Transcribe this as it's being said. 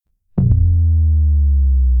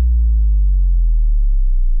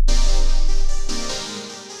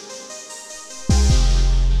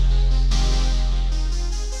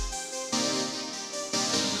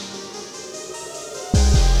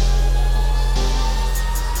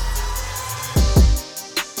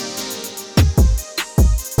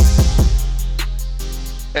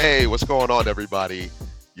Hey, what's going on, everybody?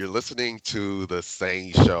 You're listening to The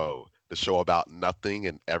Sane Show, the show about nothing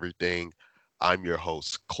and everything. I'm your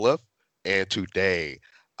host, Cliff, and today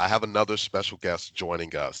I have another special guest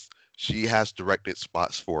joining us. She has directed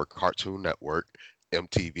spots for Cartoon Network,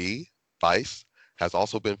 MTV, Vice, has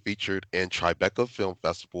also been featured in Tribeca Film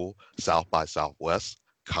Festival, South by Southwest,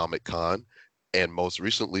 Comic Con, and most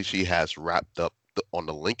recently she has wrapped up on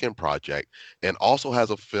the Lincoln Project and also has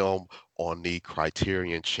a film on the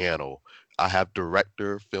Criterion Channel. I have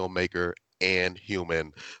director, filmmaker, and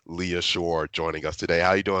human Leah Shore joining us today.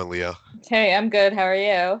 How you doing, Leah? Hey, I'm good. How are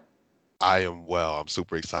you? I am well. I'm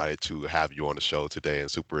super excited to have you on the show today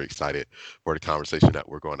and super excited for the conversation that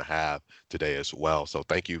we're going to have today as well. So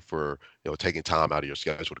thank you for, taking time out of your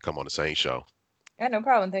schedule to come on the same show. Yeah, no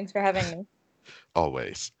problem. Thanks for having me.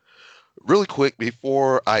 Always. Really quick,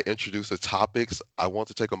 before I introduce the topics, I want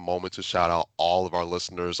to take a moment to shout out all of our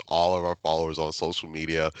listeners, all of our followers on social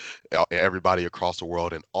media, everybody across the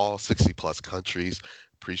world in all 60 plus countries.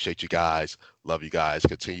 Appreciate you guys. Love you guys.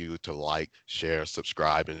 Continue to like, share,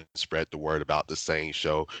 subscribe, and spread the word about the Sane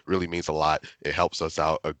Show. Really means a lot. It helps us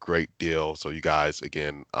out a great deal. So, you guys,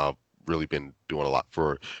 again, really been doing a lot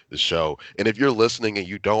for the show. And if you're listening and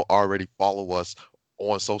you don't already follow us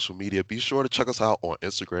on social media, be sure to check us out on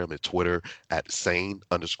Instagram and Twitter at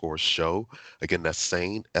sane_show. Again, that's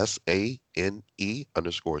sane, SANE_show.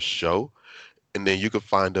 And then you can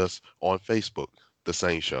find us on Facebook, The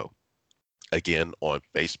Sane Show. Again, on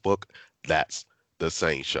Facebook, that's The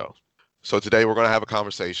Sane Show. So today we're going to have a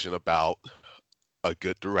conversation about a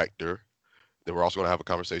good director. Then we're also going to have a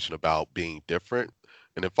conversation about being different.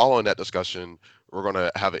 And then following that discussion, we're going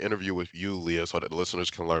to have an interview with you, Leah, so that the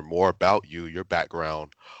listeners can learn more about you, your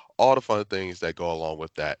background, all the fun things that go along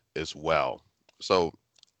with that as well. So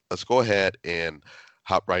let's go ahead and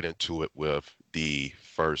hop right into it with the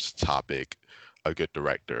first topic, a good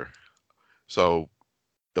director. So,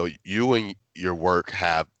 you and your work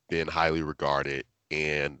have been highly regarded,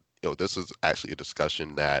 and this is actually a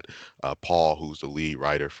discussion that Paul, who's the lead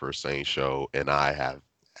writer for Sane Show, and I have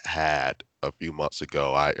had a few months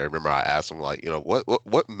ago. I remember I asked him, like,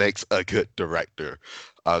 what makes a good director?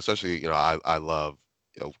 Especially, I love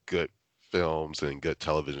good films and good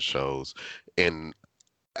television shows, and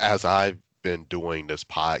as I've been doing this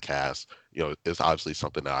podcast, it's obviously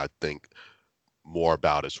something that I think more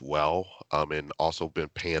about as well, and also been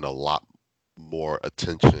paying a lot more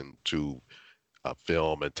attention to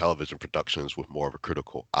film and television productions with more of a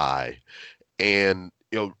critical eye. And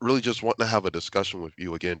really just wanting to have a discussion with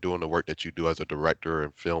you again, doing the work that you do as a director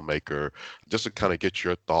and filmmaker, just to kind of get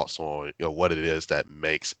your thoughts on what it is that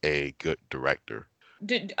makes a good director.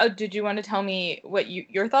 Did you want to tell me what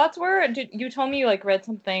your thoughts were? Did you told me you like read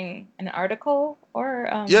something, an article or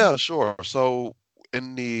Yeah, sure. So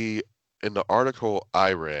in the article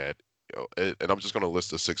I read, and I'm just going to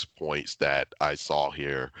list the 6 points that I saw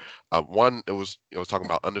here. One, it was talking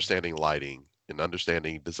about understanding lighting and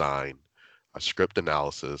understanding design, script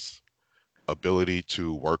analysis, ability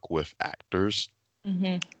to work with actors,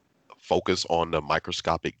 hmm focus on the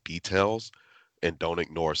microscopic details, and don't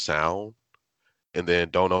ignore sound, and then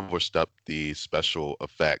don't overstep the special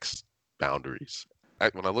effects boundaries.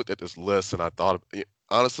 When I looked at this list and I thought,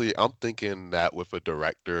 honestly, I'm thinking that with a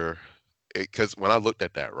director, because when I looked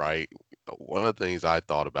at that, right, one of the things I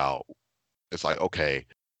thought about is like, okay,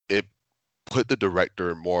 it put the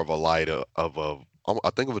director in more of a light of a,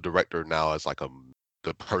 I think of a director now as like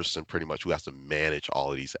the person pretty much who has to manage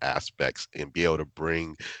all of these aspects and be able to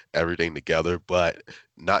bring everything together, but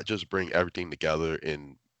not just bring everything together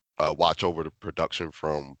and watch over the production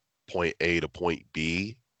from point A to point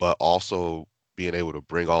B, but also being able to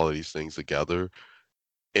bring all of these things together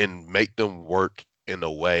and make them work in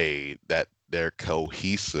a way that they're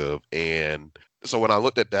cohesive. And so when I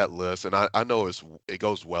looked at that list, and I know it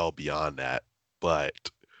goes well beyond that, but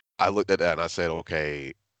I looked at that and I said,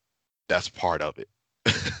 okay, that's part of it.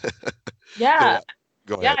 yeah. So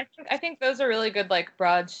go Yeah, ahead. I think those are really good like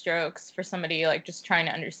broad strokes for somebody like just trying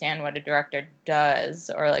to understand what a director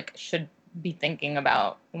does or like should be thinking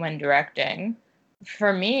about when directing.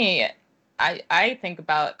 For me, I think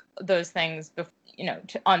about those things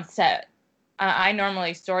on set. I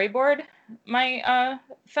normally storyboard my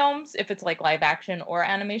films if it's like live action or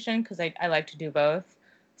animation because I like to do both.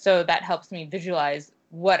 So that helps me visualize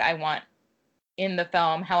what I want in the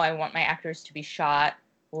film, how I want my actors to be shot,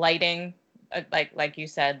 lighting, like you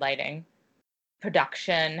said, lighting,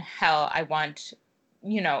 production, how I want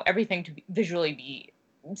everything to visually be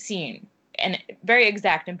seen and very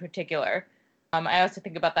exact in particular. I also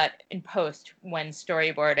think about that in post when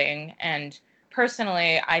storyboarding. And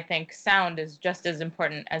personally, I think sound is just as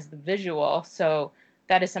important as the visual. So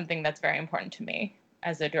that is something that's very important to me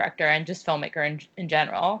as a director and just filmmaker in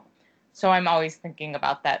general. So I'm always thinking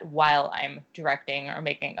about that while I'm directing or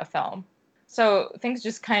making a film. So things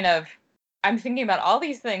just kind of, I'm thinking about all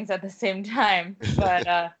these things at the same time.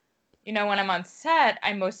 But, when I'm on set,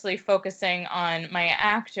 I'm mostly focusing on my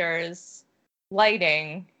actors,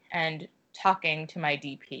 lighting, and talking to my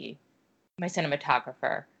DP, my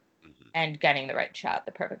cinematographer, Mhm. and getting the right shot,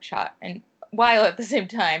 the perfect shot. And while at the same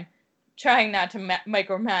time trying not to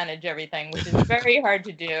micromanage everything, which is very hard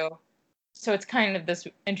to do. So it's kind of this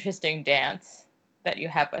interesting dance that you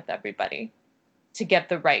have with everybody to get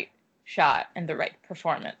the right shot and the right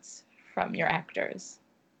performance from your actors.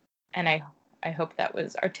 And I hope that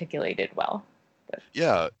was articulated well. But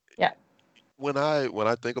Yeah, yeah. when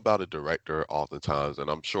I think about a director, oftentimes,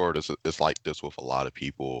 and I'm sure this it's like this with a lot of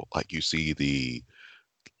people, like you see the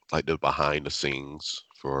behind the scenes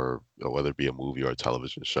for whether it be a movie or a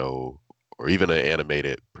television show or even an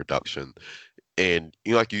animated production, and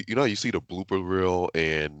like you see the blooper reel,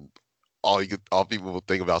 and all people will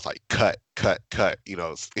think about is like cut, cut, cut,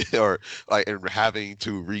 or like and having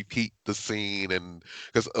to repeat the scene, and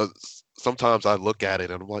because sometimes I look at it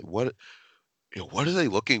and I'm like, what are they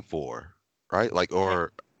looking for, right? Like,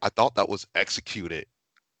 or I thought that was executed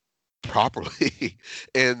properly,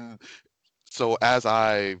 and so as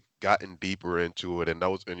I've gotten deeper into it, and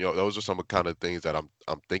those are some of the kind of things that I'm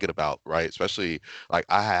thinking about, right? Especially like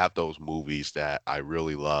I have those movies that I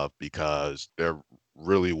really love because they're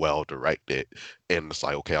really well directed, and it's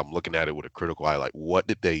like, okay, I'm looking at it with a critical eye, like what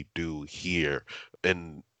did they do here?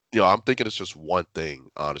 And I'm thinking it's just one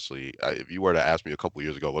thing, honestly. If you were to ask me a couple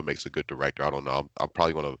years ago what makes a good director, I don't know. I'm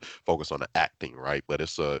probably going to focus on the acting, right? But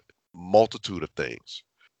it's a multitude of things,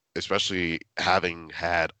 especially having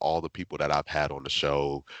had all the people that I've had on the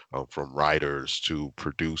show, from writers to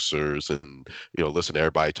producers, and listen to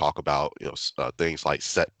everybody talk about things like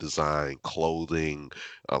set design, clothing,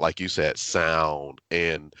 like you said, sound,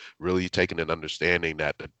 and really taking an understanding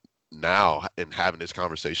that now and having this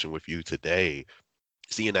conversation with you today,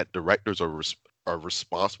 seeing that directors are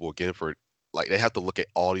responsible again for, like, they have to look at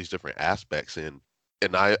all these different aspects, and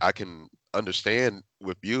I can understand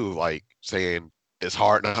with you like saying it's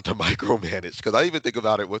hard not to micromanage, because I even think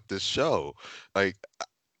about it with this show, like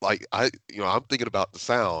I'm thinking about the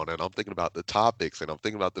sound, and I'm thinking about the topics, and I'm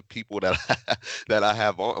thinking about the people that that I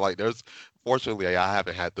have on. Like, fortunately, I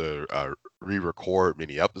haven't had to re-record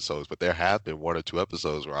many episodes, but there have been one or two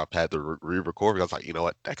episodes where I've had to re-record because I was like, you know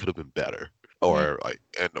what, that could have been better, Mm. or like,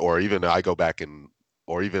 or even I go back and,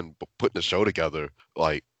 or even putting the show together,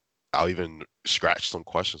 like I'll even scratch some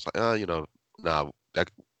questions like, nah,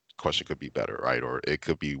 that question could be better, right? Or it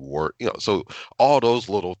could be work, so all those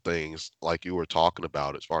little things like you were talking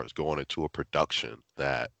about as far as going into a production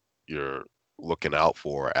that you're looking out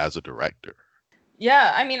for as a director.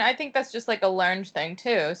 Yeah, I mean, I think that's just like a learned thing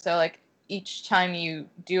too. So like each time you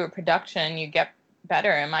do a production, you get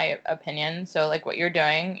better, in my opinion. So like what you're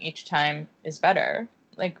doing each time is better.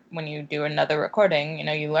 Like when you do another recording,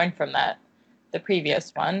 you learn from that, the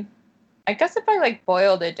previous one. I guess if I like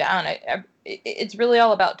boiled it down, it's really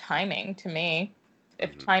all about timing to me.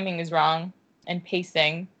 If Hmm. timing is wrong and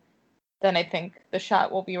pacing, then I think the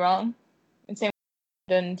shot will be wrong. And same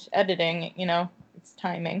and editing, it's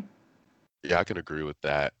timing. Yeah, I can agree with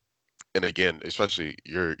that. And again, especially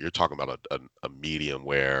you're talking about a medium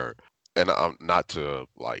where, and I'm not to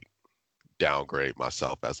like downgrade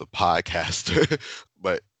myself as a podcaster,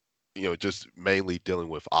 but just mainly dealing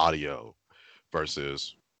with audio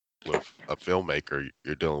versus with a filmmaker,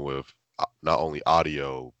 you're dealing with not only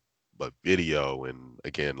audio but video, and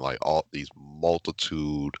again, like all these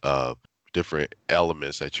multitude of different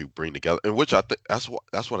elements that you bring together, and which I think that's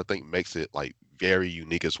what I think makes it like very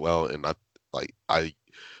unique as well. And I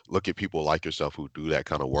look at people like yourself who do that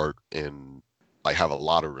kind of work and like have a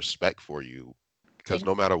lot of respect for you, because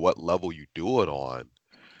no matter what level you do it on,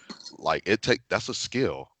 like that's a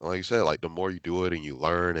skill. Like you said, like the more you do it and you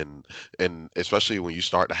learn, and especially when you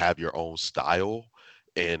start to have your own style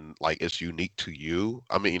and like it's unique to you.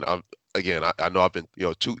 I mean, I know I've been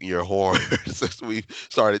tooting your horn since we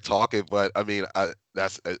started talking, but I mean,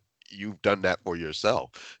 that's you've done that for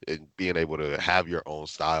yourself, and being able to have your own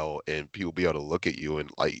style and people be able to look at you and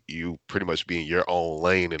like you pretty much be in your own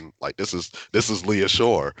lane, and like this is Leah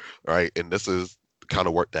Shore, right? And this is the kind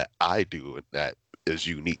of work that I do and that is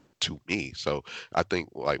unique to me. So I think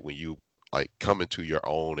like when you like come into your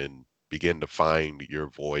own and begin to find your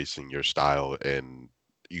voice and your style, and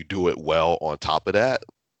you do it well on top of that,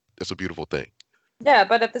 it's a beautiful thing. Yeah,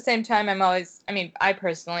 but at the same time, I mean, I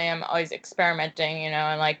personally am always experimenting,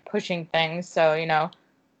 and like pushing things. So,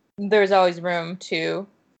 there's always room to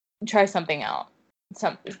try something out.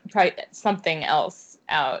 some try something else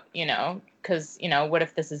out, because what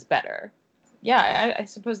if this is better? Yeah, I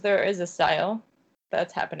suppose there is a style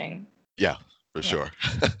that's happening. Yeah, for Yeah. sure.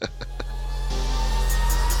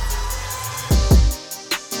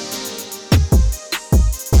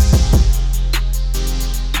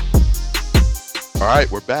 All right,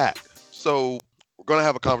 we're back. So we're going to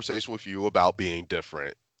have a conversation with you about being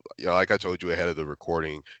different. Like I told you ahead of the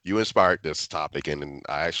recording, you inspired this topic, and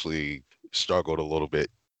I actually struggled a little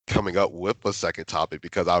bit coming up with a second topic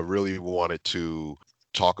because I really wanted to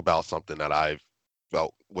talk about something that I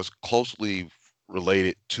felt was closely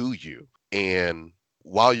related to you. And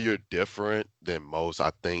while you're different than most,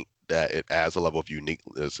 I think that it adds a level of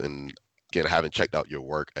uniqueness. And again, having checked out your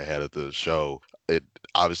work ahead of the show, it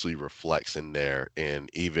obviously reflects in there. And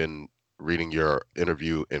even reading your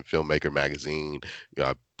interview in Filmmaker magazine,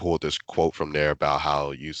 I pulled this quote from there about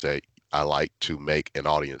how you say, I like to make an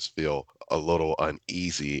audience feel a little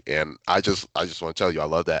uneasy. And I just want to tell you, I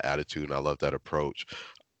love that attitude and I love that approach.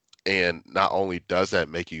 And not only does that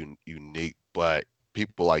make you unique, but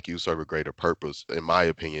people like you serve a greater purpose, in my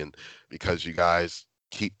opinion, because you guys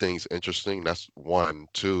keep things interesting. That's one.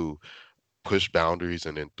 Two, push boundaries,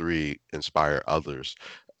 and then three, inspire others.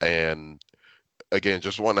 And again,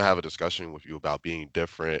 just want to have a discussion with you about being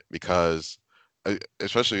different because,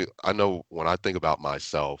 especially, I know when I think about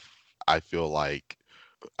myself, I feel like,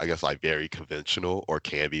 I guess, like very conventional or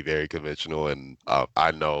can be very conventional. And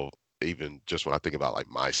I know even just when I think about like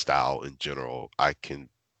my style in general, I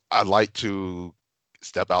like to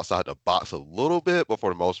step outside the box a little bit, but for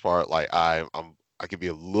the most part, like I can be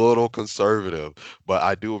a little conservative, but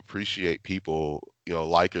I do appreciate people,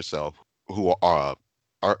 like yourself who aren't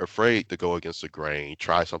afraid to go against the grain,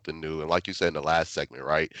 try something new. And like you said in the last segment,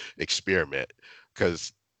 right? Experiment.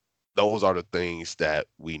 Because those are the things that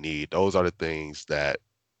we need. Those are the things that,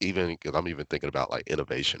 even because I'm even thinking about like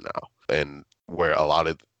innovation now, and where a lot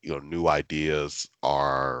of new ideas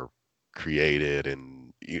are created,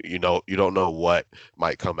 and you don't know what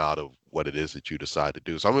might come out of what it is that you decide to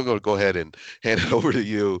do. So I'm going to go ahead and hand it over to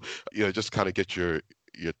you. Just kind of get your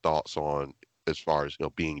thoughts on as far as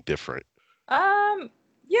being different. Um,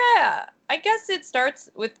 yeah, I guess it starts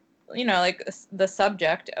with, like the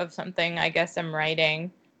subject of something I guess I'm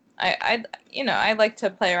writing. I like to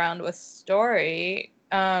play around with story.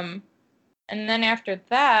 And then after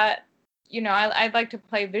that, I'd like to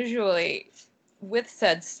play visually with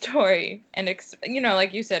said story and,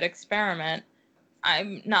 like you said, experiment.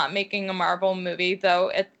 I'm not making a Marvel movie,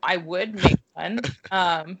 though I would make one,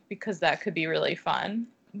 because that could be really fun.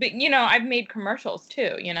 But, I've made commercials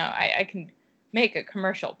too. I can make a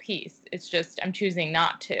commercial piece. It's just I'm choosing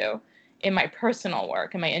not to in my personal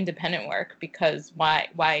work, in my independent work, because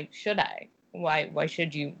why should I? Why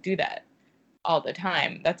should you do that all the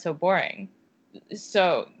time? That's so boring.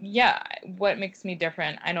 So, yeah, what makes me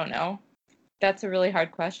different? I don't know. That's a really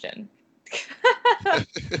hard question.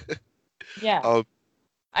 Yeah. Um,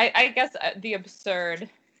 I guess the absurd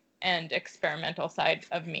and experimental side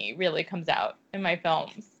of me really comes out in my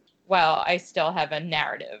films, while I still have a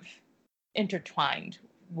narrative intertwined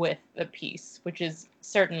with the piece, which is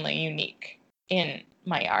certainly unique in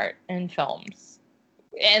my art and films.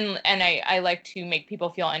 And I like to make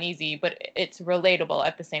people feel uneasy, but it's relatable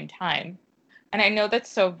at the same time. And I know that's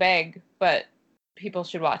so vague, but people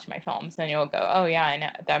should watch my films, and you'll go, oh yeah, I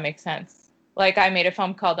know, that makes sense. Like, I made a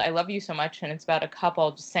film called I Love You So Much, and it's about a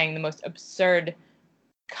couple just saying the most absurd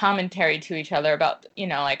commentary to each other about,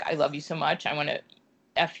 like, I love you so much, I want to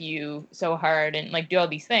F you so hard, and like do all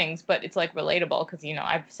these things, but it's like relatable because,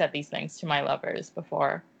 I've said these things to my lovers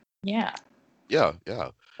before. Yeah, yeah, yeah.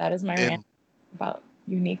 that is my rant And about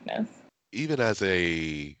uniqueness. even as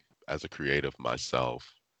a creative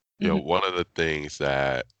myself, Hmm. one of the things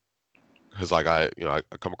that, because like I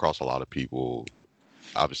come across a lot of people,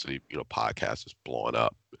 obviously, podcasts is blowing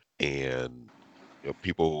up, and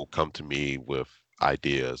people come to me with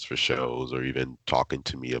ideas for shows, or even talking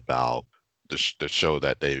to me about the show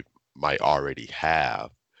that they might already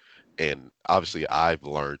have. And obviously, I've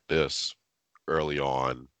learned this early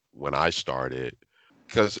on when I started,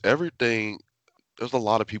 because there's a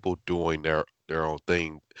lot of people doing their own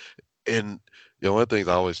thing. And one of the things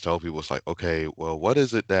I always tell people is like, okay, well, what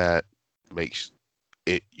is it that makes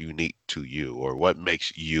it unique to you, or what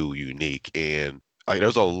makes you unique? And like,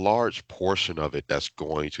 there's a large portion of it that's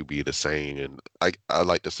going to be the same. And I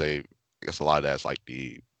like to say, I guess a lot of that's like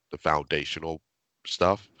the foundational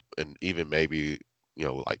stuff, and even maybe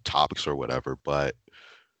like topics or whatever. But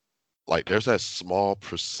like, there's that small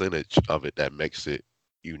percentage of it that makes it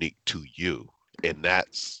unique to you, and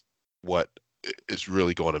that's what is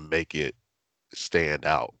really going to make it stand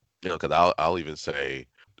out. Because I'll even say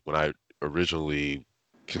when I originally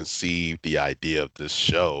conceived the idea of this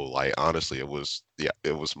show, like honestly, it was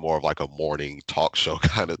more of like a morning talk show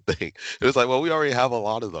kind of thing. It was like, well, we already have a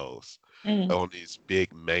lot of those Mm. on these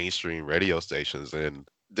big mainstream radio stations, and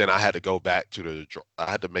then I had to go back to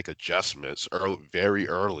I had to make adjustments very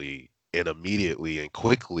early and immediately and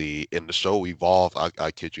quickly, and the show evolved.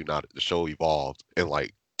 I kid you not, the show evolved in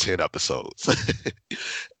like 10 episodes.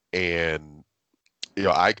 And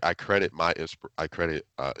I credit I credit,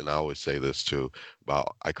 and I always say this too,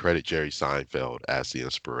 about I credit Jerry Seinfeld as the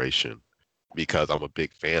inspiration because I'm a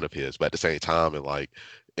big fan of his. But at the same time,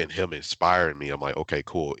 and him inspiring me, I'm like, okay,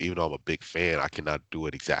 cool. Even though I'm a big fan, I cannot do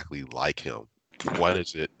it exactly like him. What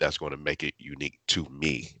is it that's going to make it unique to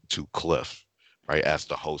me, to Cliff, right, as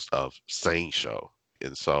the host of Sane Show?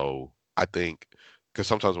 And so I think, because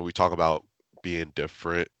sometimes when we talk about being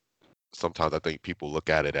different, sometimes I think people look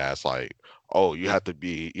at it as like, oh, you have to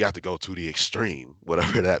go to the extreme,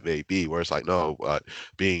 whatever that may be, where it's like, no,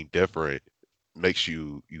 being different makes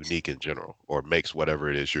you unique in general, or makes whatever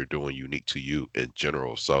it is you're doing unique to you in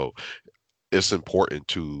general. So it's important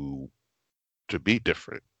to be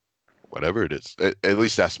different, whatever it is. At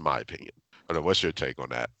least that's my opinion. I don't know, what's your take on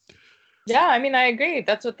that? Yeah, I mean, I agree.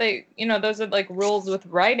 That's what those are like rules with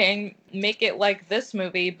writing. Make it like this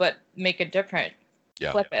movie, but make it different.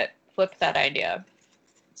 Yeah, Flip it. Flip that idea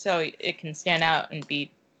so it can stand out and be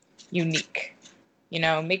unique.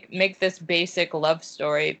 Make this basic love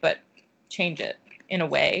story, but change it in a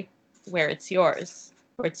way where it's yours,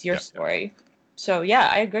 where it's your yeah, story. So yeah,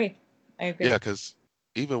 I agree. I yeah. agree. Because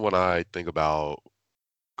even when I think about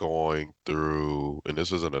going through, and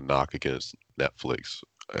this isn't a knock against Netflix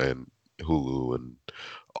and Hulu and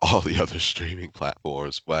all the other streaming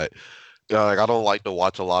platforms, but like I don't like to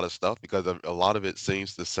watch a lot of stuff because a lot of it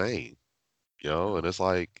seems the same, and it's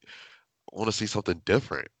like I want to see something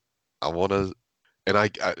different. I want to, and I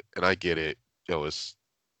get it, it's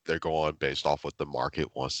they're going based off what the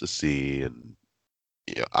market wants to see, and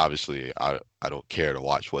obviously I don't care to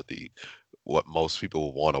watch what most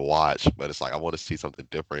people want to watch, but it's like I want to see something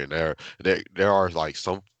different. And there are like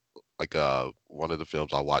some like one of the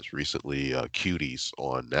films I watched recently, Cuties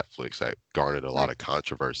on Netflix that garnered a lot Right. of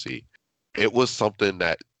controversy. It was something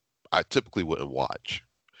that I typically wouldn't watch,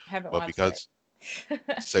 I haven't but watched it. because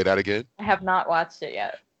say that again, I have not watched it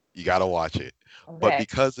yet. you gotta watch it. But Okay.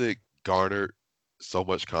 because it garnered so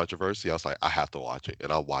much controversy, I was like, I have to watch it,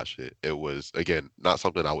 and I watched it. It was again not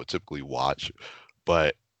something I would typically watch,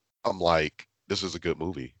 but I'm like, this is a good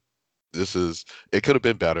movie. This is it could have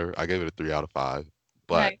been better. I gave it a 3 out of 5,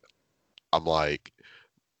 but Nice. I'm like,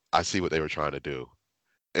 I see what they were trying to do.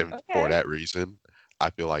 And for Okay. that reason, I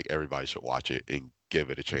feel like everybody should watch it and give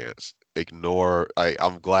it a chance.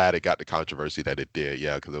 I'm glad it got the controversy that it did,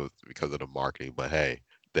 yeah, because it was because of the marketing. But hey,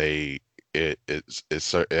 they it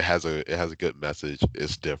has a good message.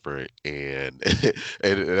 It's different, and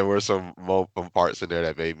and there were some parts in there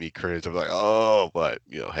that made me cringe. I'm like, oh, but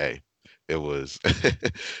hey, it was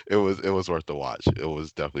it was worth the watch. It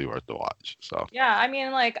was definitely worth the watch. So Yeah, I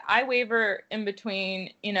mean, like, I waver in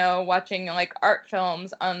between, watching like art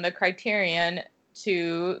films on the Criterion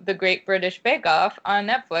to the Great British Bake Off on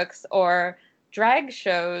Netflix, or drag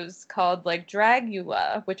shows called like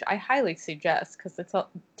Dragula, which I highly suggest because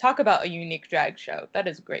talk about a unique drag show. That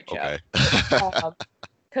is a great show. okay.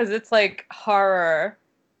 Because it's like a horror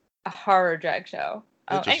drag show.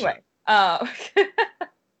 Interesting. Anyway,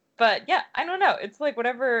 but yeah, I don't know. It's like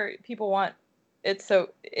whatever people want. It's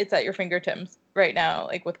at your fingertips right now,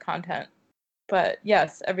 like with content. But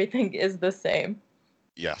yes, everything is the same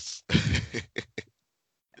Yes.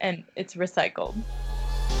 and it's recycled.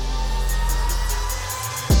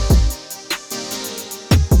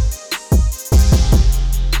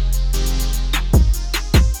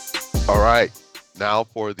 All right. Now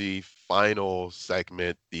for the final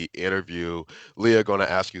segment, the interview. Leah, going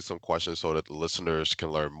to ask you some questions so that the listeners can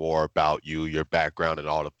learn more about you, your background, and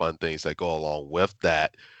all the fun things that go along with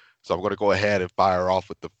that. So I'm going to go ahead and fire off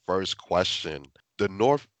with the first question. The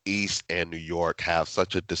Northeast and New York have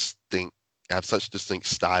such distinct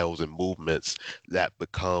styles and movements that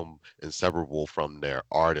become inseparable from their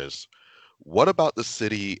artists. What about the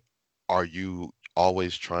city are you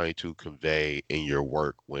always trying to convey in your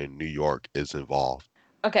work when New York is involved?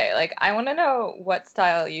 Okay, like I want to know what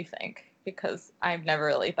style you think because I've never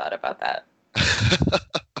really thought about that.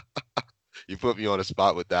 You put me on the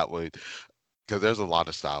spot with that one because there's a lot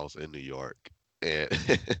of styles in New York, and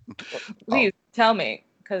um, Please tell me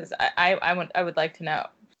because I would like to know.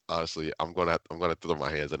 honestly, I'm gonna throw my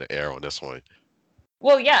hands in the air on this one.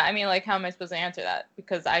 Well, yeah, I mean, like, how am I supposed to answer that?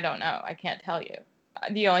 Because I don't know. I can't tell you.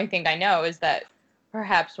 The only thing I know is that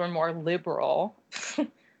perhaps we're more liberal than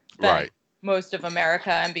Right. most of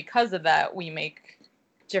America, and because of that, we make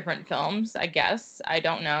different films, I guess. I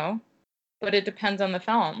don't know, but it depends on the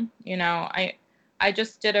film. You know, I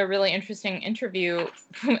just did a really interesting interview.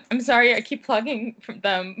 I'm sorry, I keep plugging from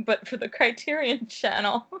them, but for the Criterion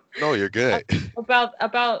Channel No, you're good.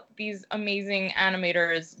 about these amazing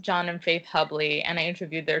animators, John and Faith Hubley, and I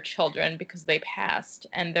interviewed their children because they passed,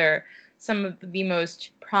 and they're some of the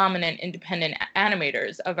most prominent independent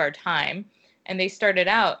animators of our time, and they started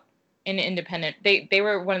out in independent. They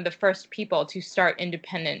were one of the first people to start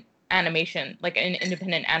independent animation, like an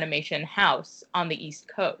independent animation house on the East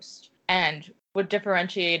Coast. And what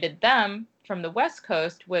differentiated them from the West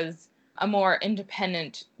Coast was a more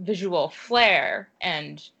independent visual flair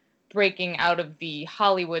and breaking out of the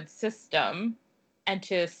Hollywood system and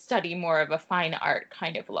to study more of a fine art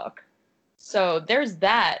kind of look. So there's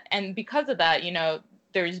that. And because of that, you know,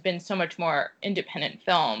 there's been so much more independent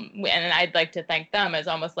film. And I'd like to thank them as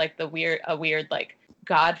almost like a weird like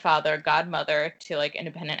godfather, godmother to like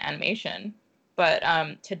independent animation. But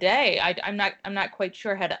today, I'm not quite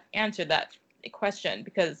sure how to answer that question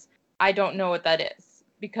because I don't know what that is.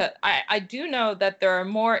 Because I do know that there are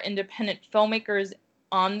more independent filmmakers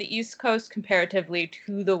on the East Coast comparatively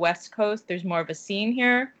to the West Coast. There's more of a scene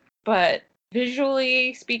here, but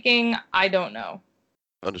visually speaking, I don't know.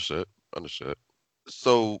 Understood. Understood.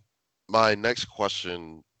 So my next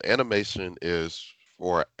question, animation is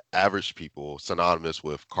for average people synonymous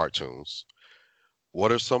with cartoons.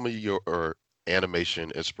 What are some of your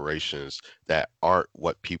animation inspirations that aren't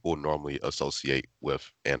what people normally associate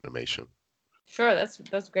with animation? Sure, that's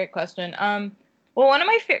a great question. Well, one of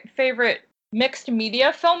my favorite mixed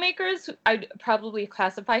media filmmakers, I'd probably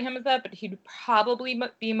classify him as that, but he'd probably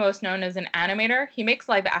be most known as an animator. He makes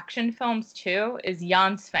live action films too. Is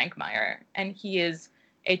Jan Svankmajer, and he is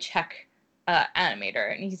a Czech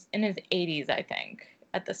animator, and he's in his 80s, I think,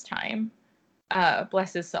 at this time.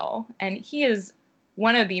 Bless his soul, and he is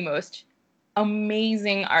one of the most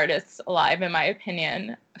amazing artists alive, in my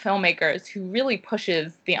opinion, filmmakers who really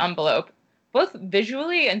pushes the envelope, both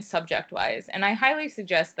visually and subject wise. And I highly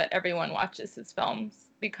suggest that everyone watches his films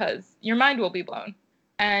because your mind will be blown.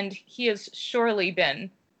 And he has surely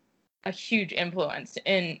been a huge influence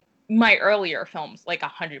in my earlier films, like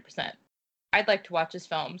 100%. I'd like to watch his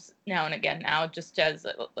films now and again now, just as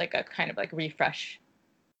like a kind of like refresh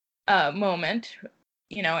moment,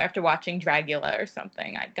 you know, after watching Dragula or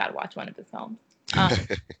something. I gotta watch one of his films. Um,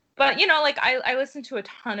 but you know, like I listen to a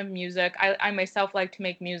ton of music. I myself like to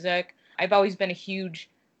make music. I've always been a huge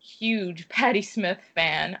Patti Smith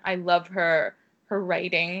fan. I love her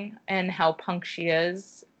writing and how punk she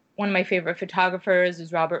is. One of my favorite photographers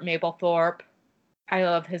is Robert Mapplethorpe. I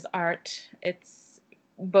love his art. It's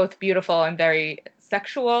both beautiful and very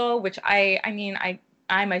sexual, which I mean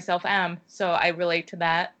I myself am, so I relate to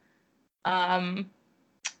that. Um,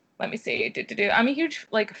 Let me see. I'm a huge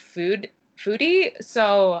like foodie,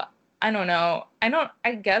 so I don't know.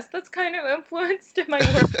 I guess that's kind of influenced in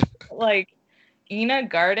my work. Like Ina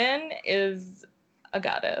Garten is a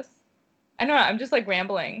goddess. I don't know. I'm just like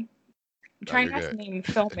rambling. I'm No, trying you're not to good. name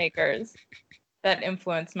filmmakers that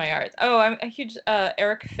influence my art. Oh, I'm a huge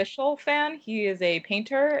Eric Fischl fan. He is a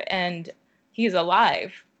painter and he's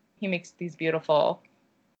alive. He makes these beautiful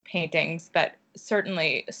paintings that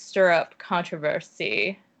certainly stir up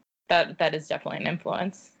controversy. That is definitely an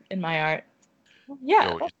influence in my art. You Yeah,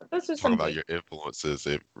 know, when you those are talk some about big. your influences,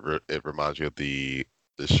 it reminds me of the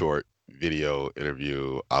short video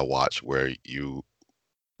interview I watched where you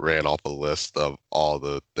ran off a list of all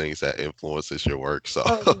the things that influences your work. So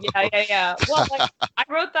Oh yeah. Well, like I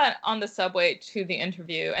wrote that on the subway to the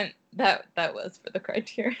interview, and that was for the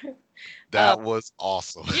criteria. Uh, that was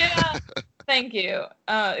awesome. yeah, thank you.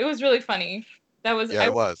 It was really funny. That was Yeah,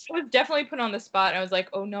 it was. I was definitely put on the spot. I was like,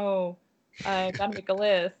 oh no, I gotta make a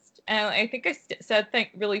list. And I think I said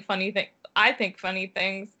think really funny thing. I think funny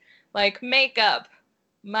things like makeup,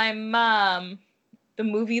 my mom, the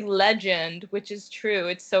movie Legend, which is true.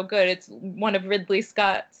 It's so good. It's one of Ridley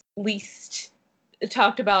Scott's least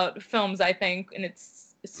talked about films, I think, and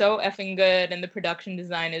it's so Mhm. effing good. And the production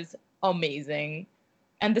design is amazing,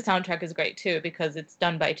 and the soundtrack is great too because it's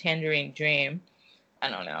done by Tangerine Dream. I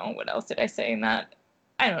don't know what else did I say in that.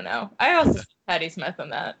 I don't know. I also said Patti Smith in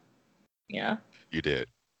that. Yeah. You did.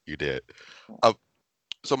 You did. Uh,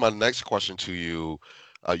 so my next question to you,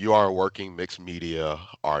 you are a working mixed media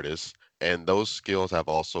artist, and those skills have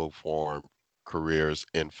also formed careers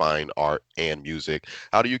in fine art and music.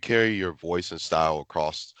 How do you carry your voice and style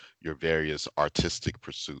across your various artistic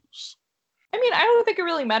pursuits? I mean, I don't think it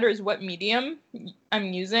really matters what medium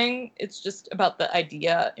I'm using. It's just about the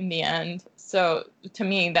idea in the end. So to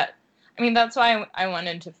me, that's why I went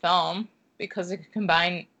into film, because it could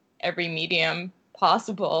combine every medium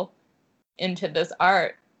possible into this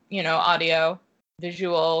art, audio,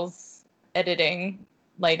 visuals, editing,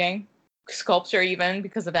 lighting, sculpture, even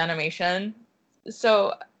because of animation.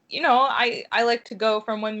 So, I like to go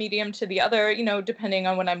from one medium to the other, depending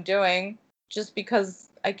on what I'm doing, just because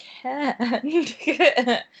I can.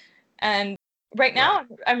 And right Right. now,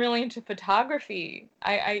 I'm really into photography.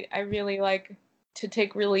 I really like to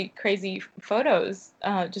take really crazy photos.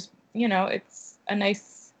 It's a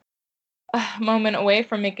nice moment away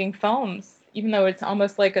from making films, even though it's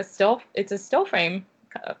almost like it's a still frame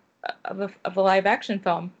uh, of a live action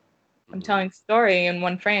film. I'm Hmm. telling a story in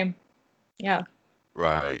one frame. Yeah.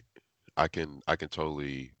 Right. I can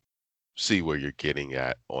totally see where you're getting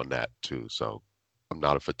at on that too. So I'm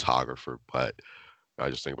not a photographer, but I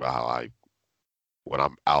just think about how when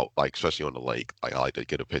I'm out, like especially on the lake, like I like to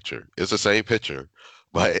get a picture. It's the same picture,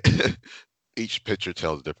 but each picture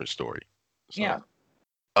tells a different story. So, Yeah.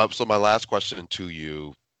 so my last question to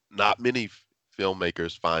you: not many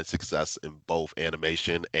filmmakers find success in both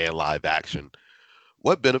animation and live action.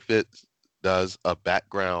 What benefits does a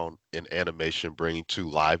background in animation bring to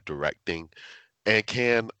live directing? And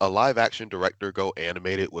can a live action director go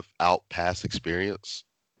animated without past experience?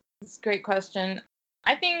 It's a great question.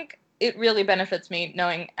 I think it really benefits me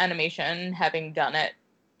knowing animation, having done it,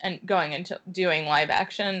 and going into doing live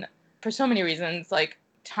action for so many reasons, like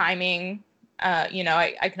timing.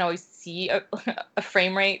 I can always see a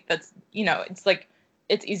frame rate that's, it's like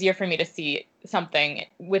it's easier for me to see something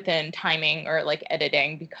within timing or like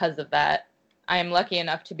editing because of that. I am lucky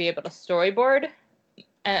enough to be able to storyboard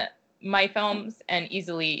uh, my films and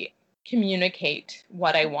easily communicate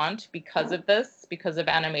what I want because of this, because of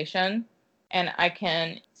animation. And I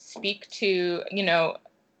can speak to,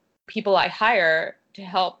 people I hire to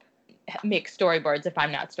help make storyboards if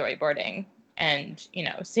I'm not storyboarding, and,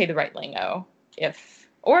 say the right lingo. If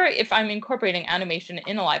I'm incorporating animation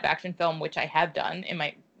in a live action film, which I have done in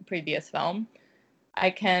my previous film, I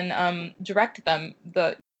can direct them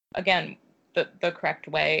again, the correct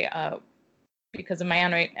way, because of my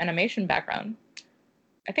animation background.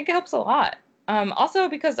 I think it helps a lot. Also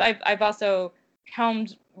because I've also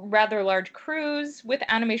helmed rather large crews with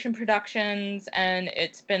animation productions, and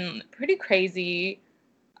it's been pretty crazy.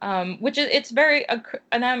 Which is it's very an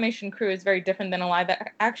animation crew is very different than a live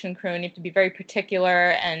action crew, and you have to be very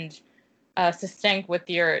particular and succinct with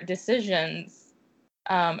your decisions.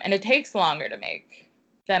 And it takes longer to make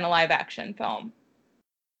than a live action film.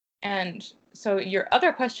 And so your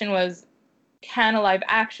other question was, can a live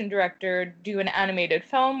action director do an animated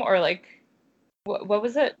film, or like what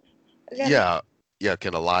was it again? Yeah, yeah.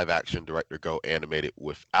 Can a live action director go animated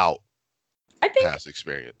without I think past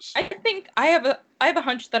experience? I think I have a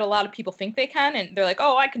hunch that a lot of people think they can, and they're like,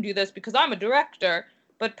 "Oh, I can do this because I'm a director."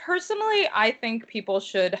 But personally, I think people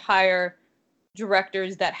should hire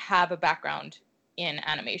directors that have a background in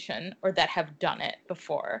animation or that have done it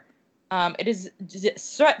before. It is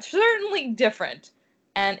certainly different,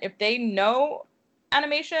 and if they know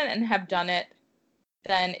animation and have done it,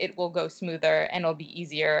 then it will go smoother and it'll be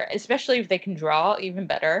easier, especially if they can draw even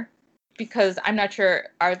better. Because I'm not sure,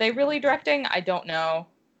 are they really directing? I don't know.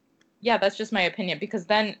 Yeah, that's just my opinion. Because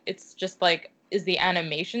then it's just like, is the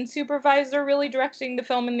animation supervisor really directing the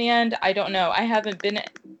film in the end? I don't know. I haven't been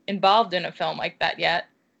involved in a film like that yet,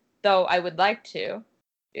 though I would like to.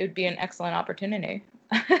 It would be an excellent opportunity.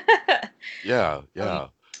 Yeah, um, yeah.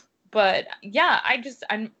 but yeah,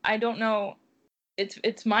 I don't know,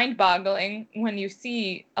 it's mind-boggling when you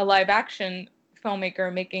see a live action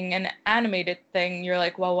filmmaker making an animated thing. You're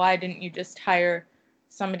like, well, why didn't you just hire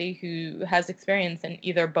somebody who has experience in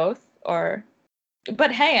either both? Or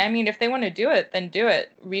but hey, I mean, if they want to do it, then do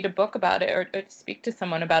it. Read a book about it, or speak to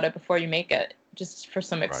someone about it before you make it, just for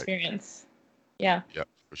some Right. experience. Yeah. Yeah,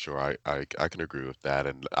 for sure. I can agree with that,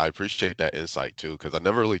 and I appreciate that insight too, because I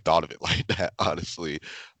never really thought of it like that. Honestly,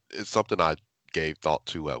 it's something I gave thought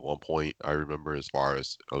to at one point. I remember as far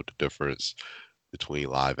as the difference between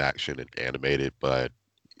live action and animated, but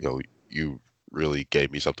you really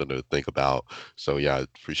gave me something to think about. So yeah, I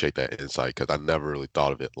appreciate that insight because I never really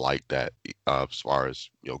thought of it like that. As far as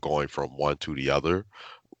going from one to the other,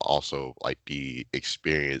 also like the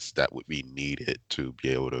experience that would be needed to be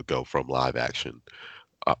able to go from live action,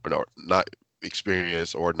 or not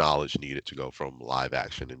experience or knowledge needed to go from live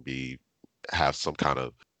action and be have some kind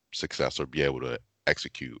of success or be able to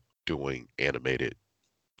execute doing animated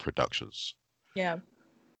productions. Yeah.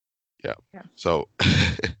 Yeah. Yeah. So,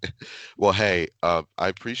 well, hey, I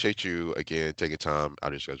appreciate you again taking time out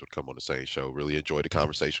of your schedule to come on the same show. Really enjoyed the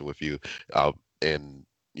conversation with you, and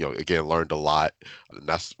again, learned a lot. And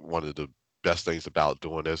that's one of the best things about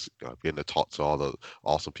doing this, getting to talk to all the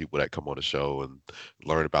awesome people that come on the show and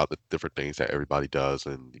learn about the different things that everybody does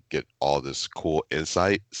and get all this cool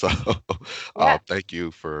insight. So, Yeah. thank you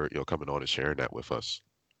for coming on and sharing that with us.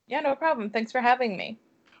 Yeah, no problem. Thanks for having me.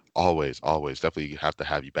 Always, always. Definitely have to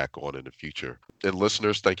have you back on in the future. And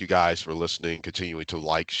listeners, thank you guys for listening, continuing to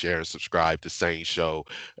like, share, and subscribe to Sane Show.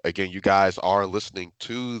 Again, you guys are listening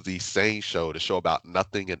to the Sane Show, the show about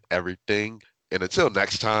nothing and everything. And until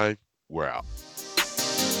next time, we're out.